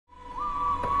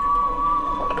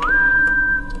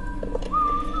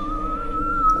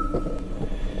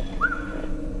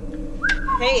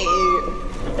Hey.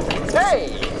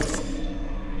 Hey.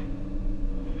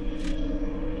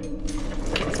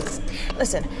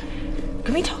 Listen,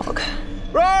 can we talk?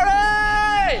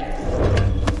 Rory!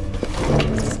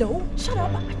 No, shut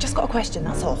up. I've just got a question,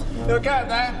 that's all. You okay up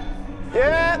there?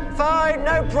 Yeah, fine,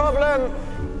 no problem.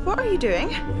 What are you doing?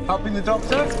 Helping the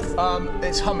doctor?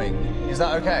 It's humming. Is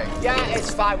that okay? Yeah,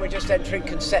 it's fine. We're just entering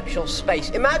conceptual space.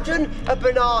 Imagine a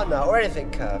banana or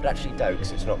anything curved. Actually, don't,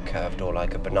 because it's not curved or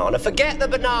like a banana. Forget the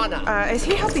banana. Is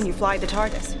he helping you fly the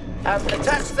TARDIS?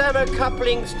 Attach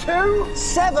thermocouplings 2,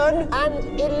 7,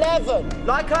 and 11,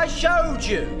 like I showed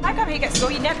you. How come he gets to go?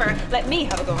 You never let me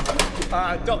have a go.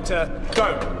 Doctor,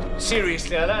 don't.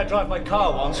 Seriously, I let her drive my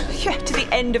car once. Yeah, to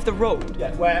the end of the road.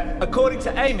 Yeah, where, according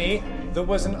to Amy, there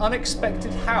was an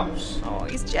unexpected house. Oh,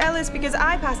 he's jealous because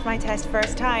I passed my test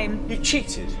first time. You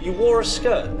cheated. You wore a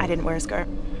skirt. I didn't wear a skirt.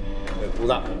 Well,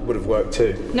 that would have worked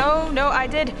too. No, I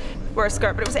did wear a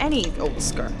skirt, but it was any old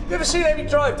skirt. You ever seen Amy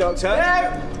drive, Doctor?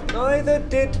 No. Neither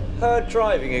did her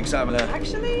driving examiner.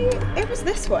 Actually, it was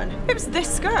this one. It was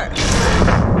this skirt.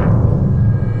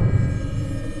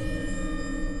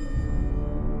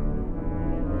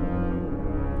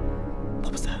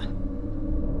 What was that?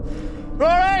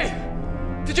 Rory!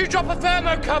 Did you drop a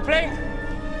thermocoupling?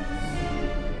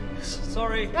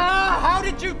 Sorry. Ah, how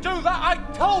did you do that? I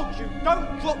told you,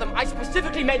 don't drop them. I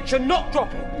specifically mentioned not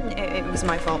dropping. It was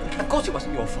my fault. Of course it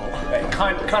wasn't your fault. It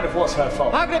kind of was her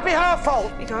fault. How can it be her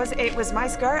fault? Because it was my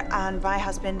skirt and my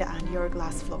husband and your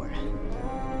glass floor.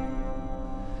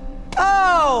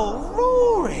 Oh,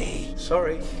 Rory!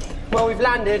 Sorry. Well, we've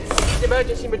landed.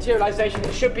 Emergency materialization.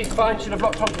 It should be fine. Should have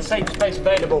locked onto the safest space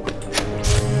available.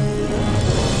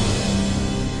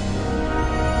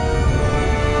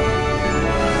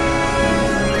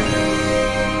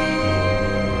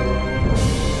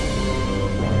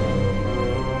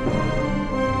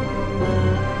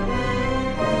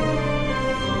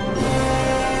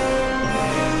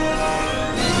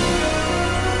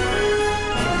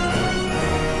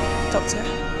 Doctor,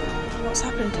 what's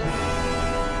happened?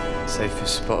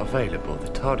 Safest spot available. The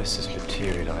TARDIS has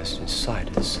materialized inside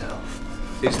itself.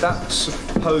 Is that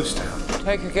supposed to happen?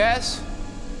 Take a guess.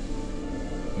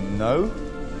 No.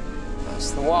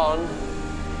 That's the one.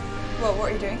 Well, what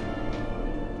are you doing?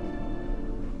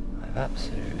 I've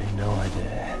absolutely no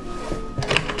idea.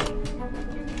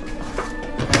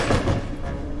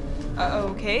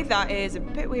 Okay, that is a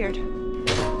bit weird.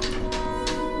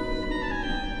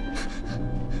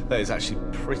 That is actually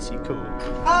pretty cool.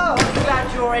 Oh, I'm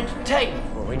glad you're entertained,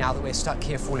 Rory. Now that we're stuck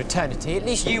here for all eternity, at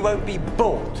least you won't be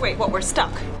bored. Wait, what, we're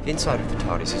stuck? The inside of the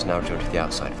TARDIS is now joined to the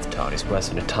outside of the TARDIS, worse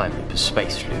than a time loop, a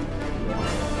space loop.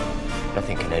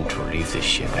 Nothing can enter or leave this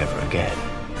ship ever again.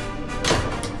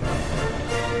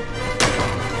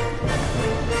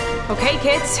 Okay,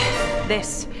 kids,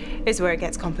 this is where it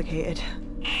gets complicated.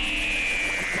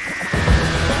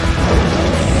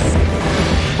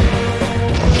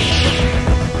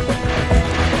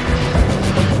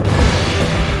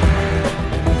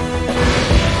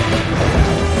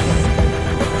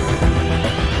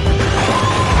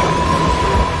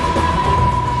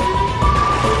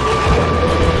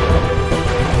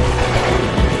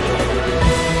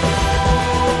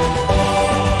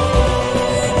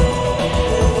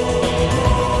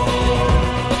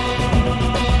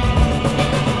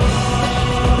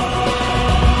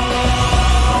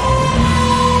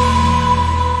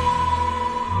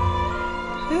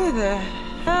 Who the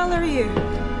hell are you?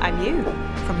 I'm you,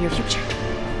 from your future.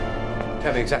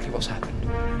 Tell me exactly what's happened.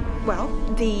 Well,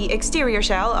 the exterior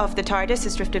shell of the TARDIS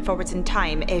has drifted forwards in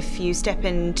time. If you step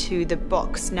into the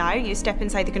box now, you step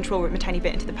inside the control room a tiny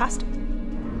bit into the past.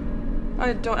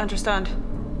 I don't understand.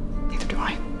 Neither do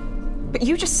I. But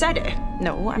you just said it.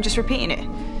 No, I'm just repeating it.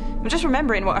 I'm just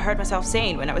remembering what I heard myself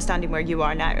saying when I was standing where you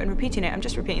are now and repeating it. I'm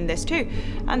just repeating this too.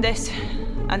 And this.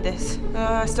 And this.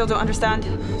 I still don't understand.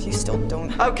 You still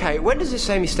don't. Okay, when does this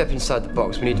Amy step inside the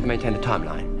box? We need to maintain a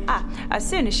timeline. As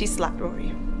soon as she slapped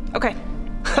Rory. Okay.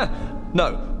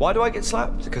 No. Why do I get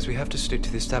slapped? Because we have to stick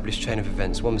to the established chain of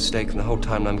events. One mistake and the whole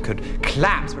timeline could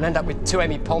collapse. We'll end up with 2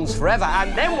 Amy Ponds forever,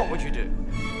 and then what would you do?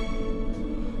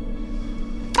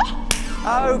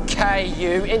 Okay,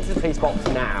 you, into the police box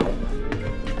now.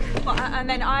 Well, and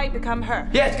then I become her.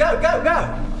 Yes, go, go, go!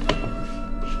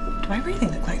 Do I really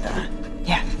look like that?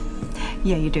 Yeah.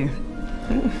 Yeah, you do.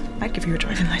 Ooh, I'd give you a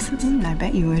driving license. I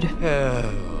bet you would.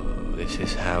 Oh, this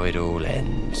is how it all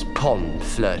ends. Pond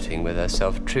flirting with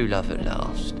herself. True love at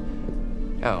last.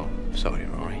 Oh, sorry,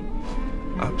 Rory.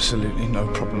 Absolutely no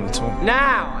problem at all.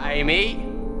 Now, Amy.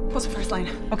 What's the first line?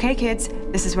 Okay, kids,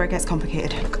 this is where it gets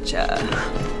complicated. Gotcha.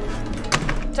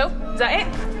 So, is that it?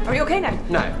 Are we okay now?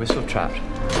 No, we're still trapped.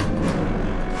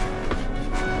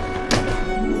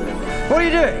 What are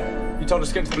you doing? You told us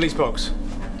to get to the police box.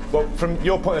 Well, from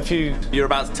your point of view, you're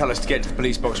about to tell us to get to the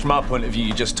police box. From our point of view,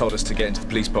 you just told us to get into the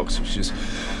police box, which is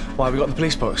why we got in the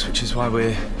police box, which is why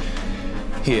we're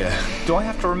here. Do I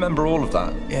have to remember all of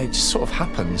that? Yeah, it just sort of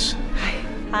happens.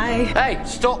 Hi. Hey,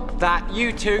 stop that.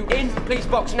 You two in the police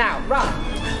box now. Run.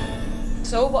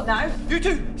 So, what now? You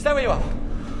two, stay where you are.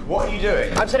 What are you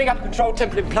doing? I'm setting up a controlled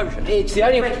temple implosion. It's the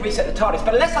only way to reset the TARDIS,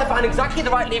 but unless I find exactly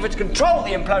the right lever to control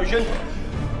the implosion,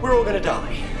 we're all gonna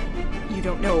die. You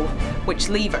don't know which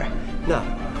lever? No,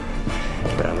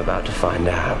 but I'm about to find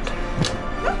out.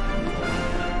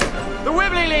 The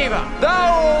wibbly lever! The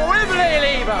wibbly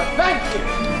lever! Thank you!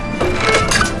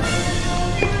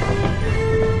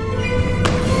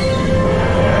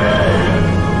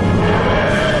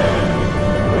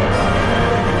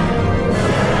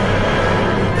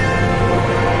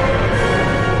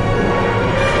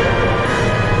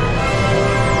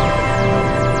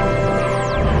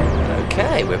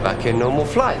 Okay, we're back in normal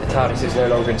flight. The TARDIS is no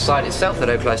longer inside itself. The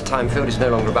localized time field is no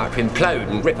longer about to implode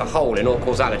and rip a hole in all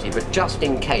causality. But just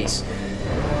in case,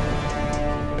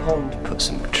 Pond put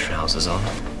some trousers on.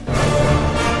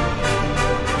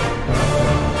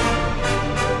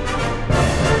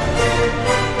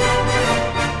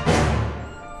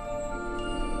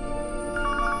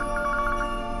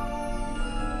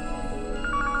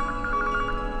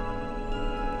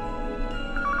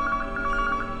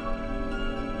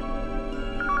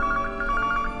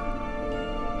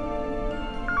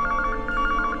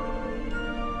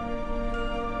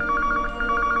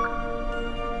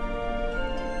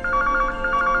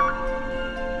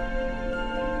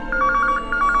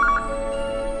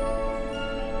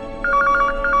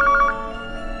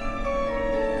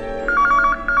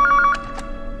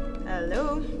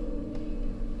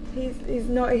 He's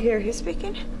not here. Who's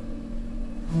speaking?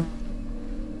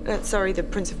 Sorry, the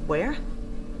Prince of where?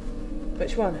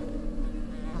 Which one?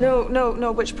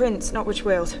 No, which prince, not which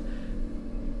Wales.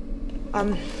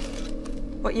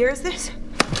 What year is this?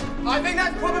 I think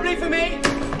that's probably for me.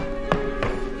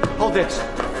 Hold this.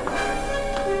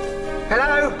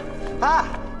 Hello?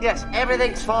 Ah, yes,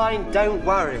 everything's fine, don't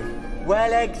worry.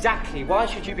 Well, exactly. Why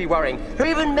should you be worrying? Who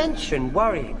even mentioned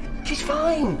worrying? She's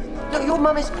fine. Look, your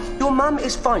mum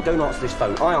is fine. Don't answer this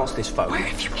phone. I answer this phone. Where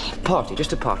have you been? Party,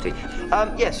 just a party.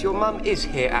 Yes, your mum is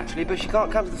here, actually, but she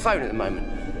can't come to the phone at the moment.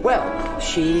 Well,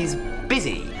 she's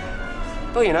busy.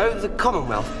 Well, you know, the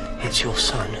Commonwealth. It's your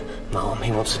son, Mum.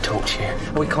 He wants to talk to you.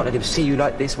 We can't let him see you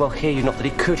like this. Well, hear you. Not that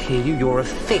he could hear you. You're a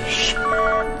fish.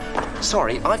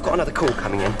 Sorry, I've got another call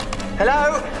coming in.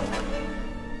 Hello?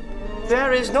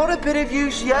 There is not a bit of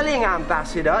use yelling,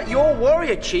 Ambassador. Your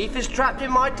warrior chief is trapped in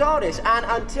my TARDIS, and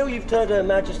until you've turned Her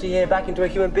Majesty here back into a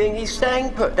human being, he's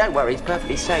staying put. Don't worry, he's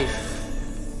perfectly safe.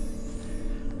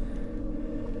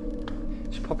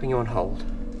 Just popping you on hold.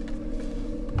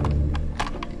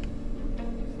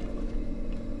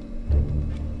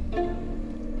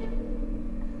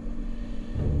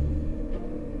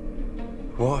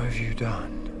 What have you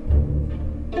done?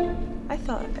 I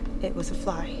thought it was a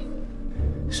fly.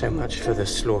 So much for the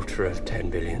slaughter of 10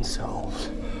 billion souls.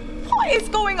 What is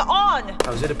going on? I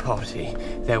was at a party.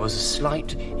 There was a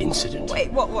slight incident.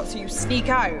 Wait, what? So you sneak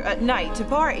out at night to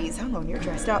parties? Hang on, you're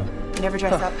dressed up. You never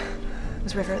dressed up.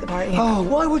 Was River at the party? Oh,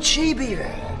 why would she be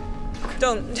there?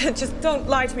 Just don't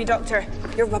lie to me, Doctor.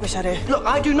 You're rubbish at it. Look,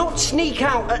 I do not sneak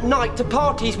out at night to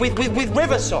parties with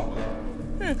River song.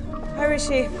 How is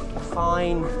she?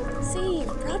 Fine. See,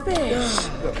 rubbish.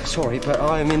 Look, sorry, but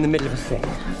I am in the middle of a thing.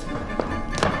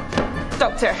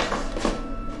 Doctor.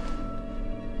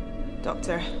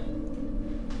 Doctor.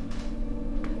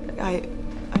 I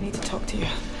need to talk to you.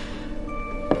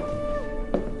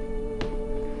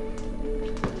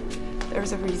 There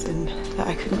was a reason that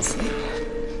I couldn't sleep.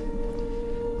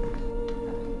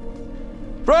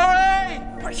 Rory!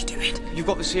 What are you doing? You've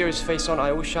got the serious face on. I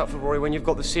always shout for Rory when you've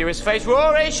got the serious face.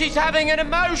 Rory, she's having an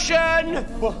emotion!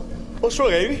 What's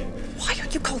wrong, Amy? Why are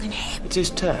you calling him? It's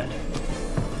his turn.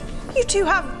 You two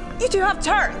have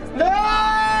turns.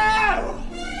 No!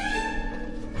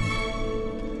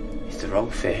 It's the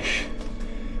wrong fish.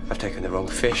 I've taken the wrong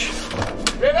fish.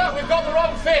 River, we've got the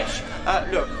wrong fish!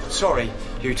 Look, sorry,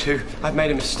 you two. I've made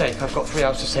a mistake. I've got 3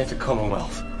 hours to save the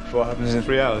Commonwealth. What happens in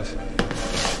 3 hours?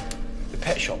 The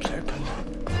pet shop's open.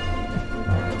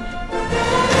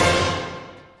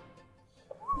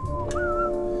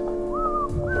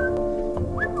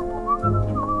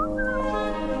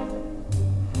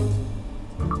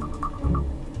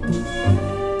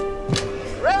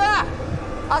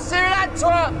 I'll see you in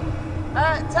Antwerp.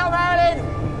 Tell Marilyn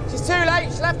she's too late.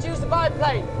 She'll have to use the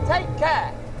biplane. Take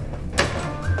care.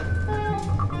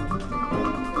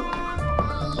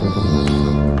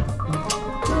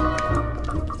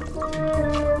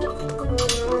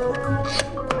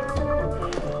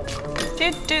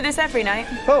 do this every night?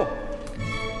 Oh,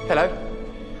 hello.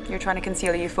 You're trying to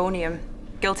conceal a euphonium.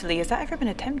 Guiltily, has that ever been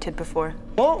attempted before?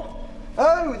 What?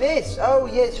 Oh, this. Oh,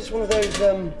 yeah, it's just one of those,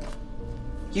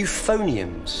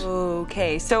 euphoniums.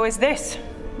 Okay, so is this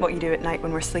what you do at night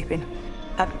when we're sleeping?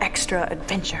 Have extra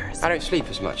adventures? I don't sleep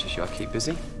as much as you. I keep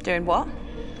busy. Doing what?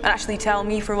 And actually tell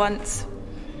me for once.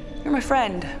 You're my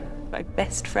friend. My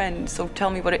best friend, so tell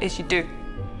me what it is you do.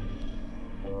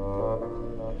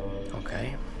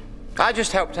 Okay. I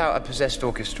just helped out a possessed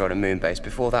orchestra on a moon base.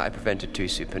 Before that, I prevented 2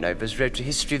 supernovas, read the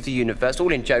history of the universe,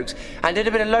 all in jokes, and did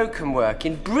a bit of locum work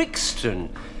in Brixton.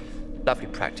 Lovely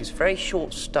practice, very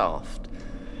short-staffed.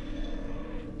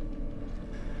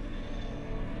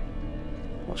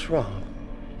 What's wrong?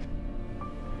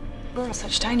 We're all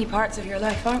such tiny parts of your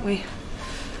life, aren't we?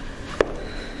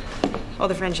 All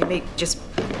the friends you make just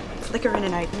flicker in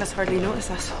and out. You must hardly notice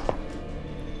us.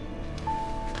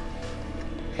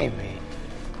 Amy,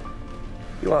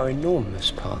 you are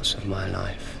enormous parts of my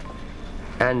life.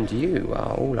 And you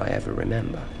are all I ever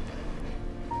remember.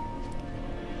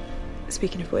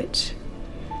 Speaking of which,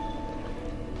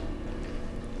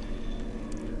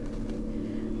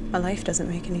 my life doesn't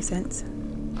make any sense.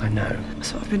 I know.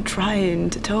 That's what I've been trying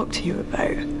to talk to you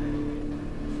about.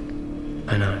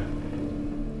 I know.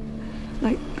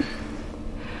 Like,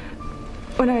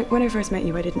 when I first met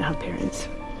you, I didn't have parents.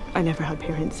 I never had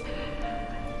parents.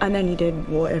 And then you did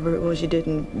whatever it was you did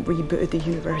and rebooted the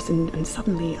universe, and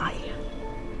suddenly I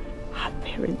had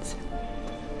parents.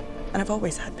 And I've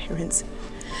always had parents.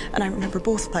 And I remember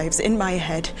both lives in my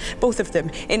head, both of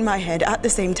them in my head at the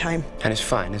same time. And it's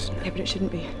fine, isn't it? Yeah, but it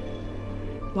shouldn't be.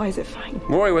 Why is it fine?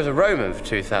 Rory was a Roman for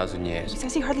 2,000 years. He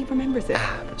says he hardly remembers it.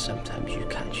 But sometimes you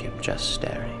catch him just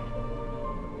staring.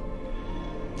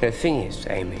 The thing is,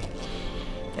 Amy,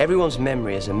 everyone's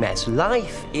memory is a mess.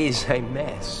 Life is a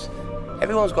mess.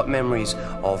 Everyone's got memories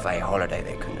of a holiday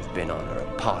they couldn't have been on, or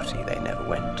a party they never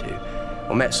went to,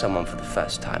 or met someone for the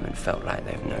first time and felt like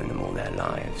they've known them all their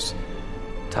lives.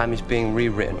 Time is being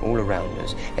rewritten all around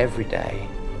us, every day.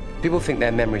 People think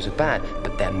their memories are bad,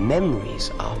 but their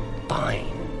memories are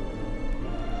fine.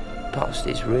 Past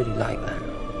is really like that.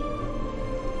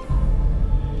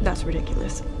 That's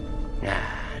ridiculous. Nah,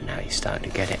 now you're starting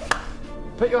to get it.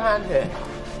 Put your hand here.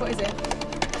 What is it?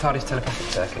 TARDIS telepathic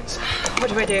circuits. What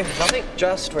do I do? Nothing,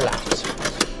 just relax.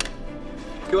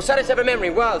 Your saddest ever memory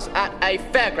was at a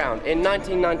fairground in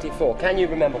 1994. Can you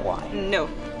remember why? No.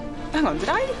 Hang on, did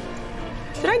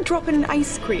I drop in an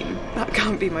ice cream? That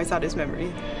can't be my saddest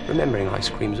memory. Remembering ice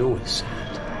cream's always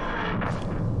sad.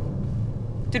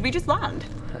 Did we just land?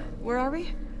 Where are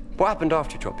we? What happened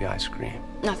after you dropped the ice cream?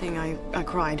 Nothing, I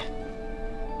cried.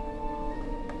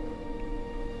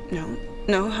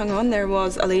 No, hang on, there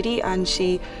was a lady and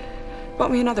she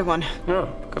bought me another one. Oh,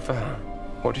 good for her.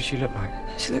 What did she look like?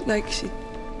 She looked like she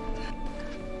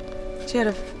had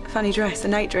a funny dress, a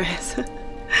night dress.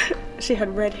 She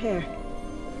had red hair.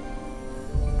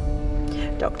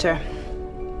 Doctor.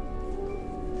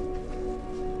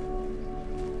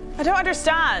 I don't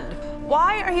understand.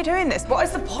 Why are you doing this? What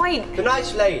is the point? The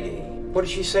nice lady. What did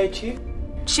she say to you?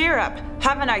 Cheer up.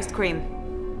 Have an ice cream.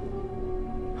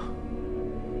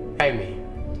 Amy,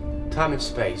 time and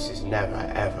space is never,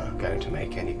 ever going to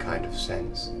make any kind of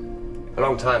sense. A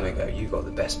long time ago, you got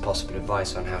the best possible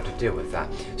advice on how to deal with that.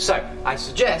 So, I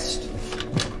suggest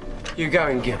you go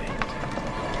and give it.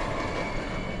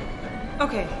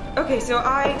 Okay, so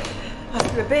I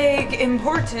asked you a big,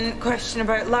 important question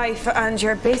about life, and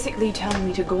you're basically telling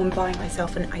me to go and buy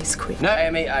myself an ice cream. No,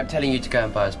 Amy, I'm telling you to go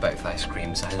and buy us both ice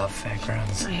creams. I love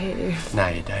fairgrounds. I hate you. No,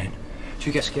 you don't. Do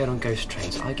you get scared on ghost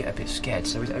trains? I get a bit scared,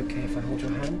 so is it okay if I hold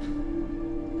your hand?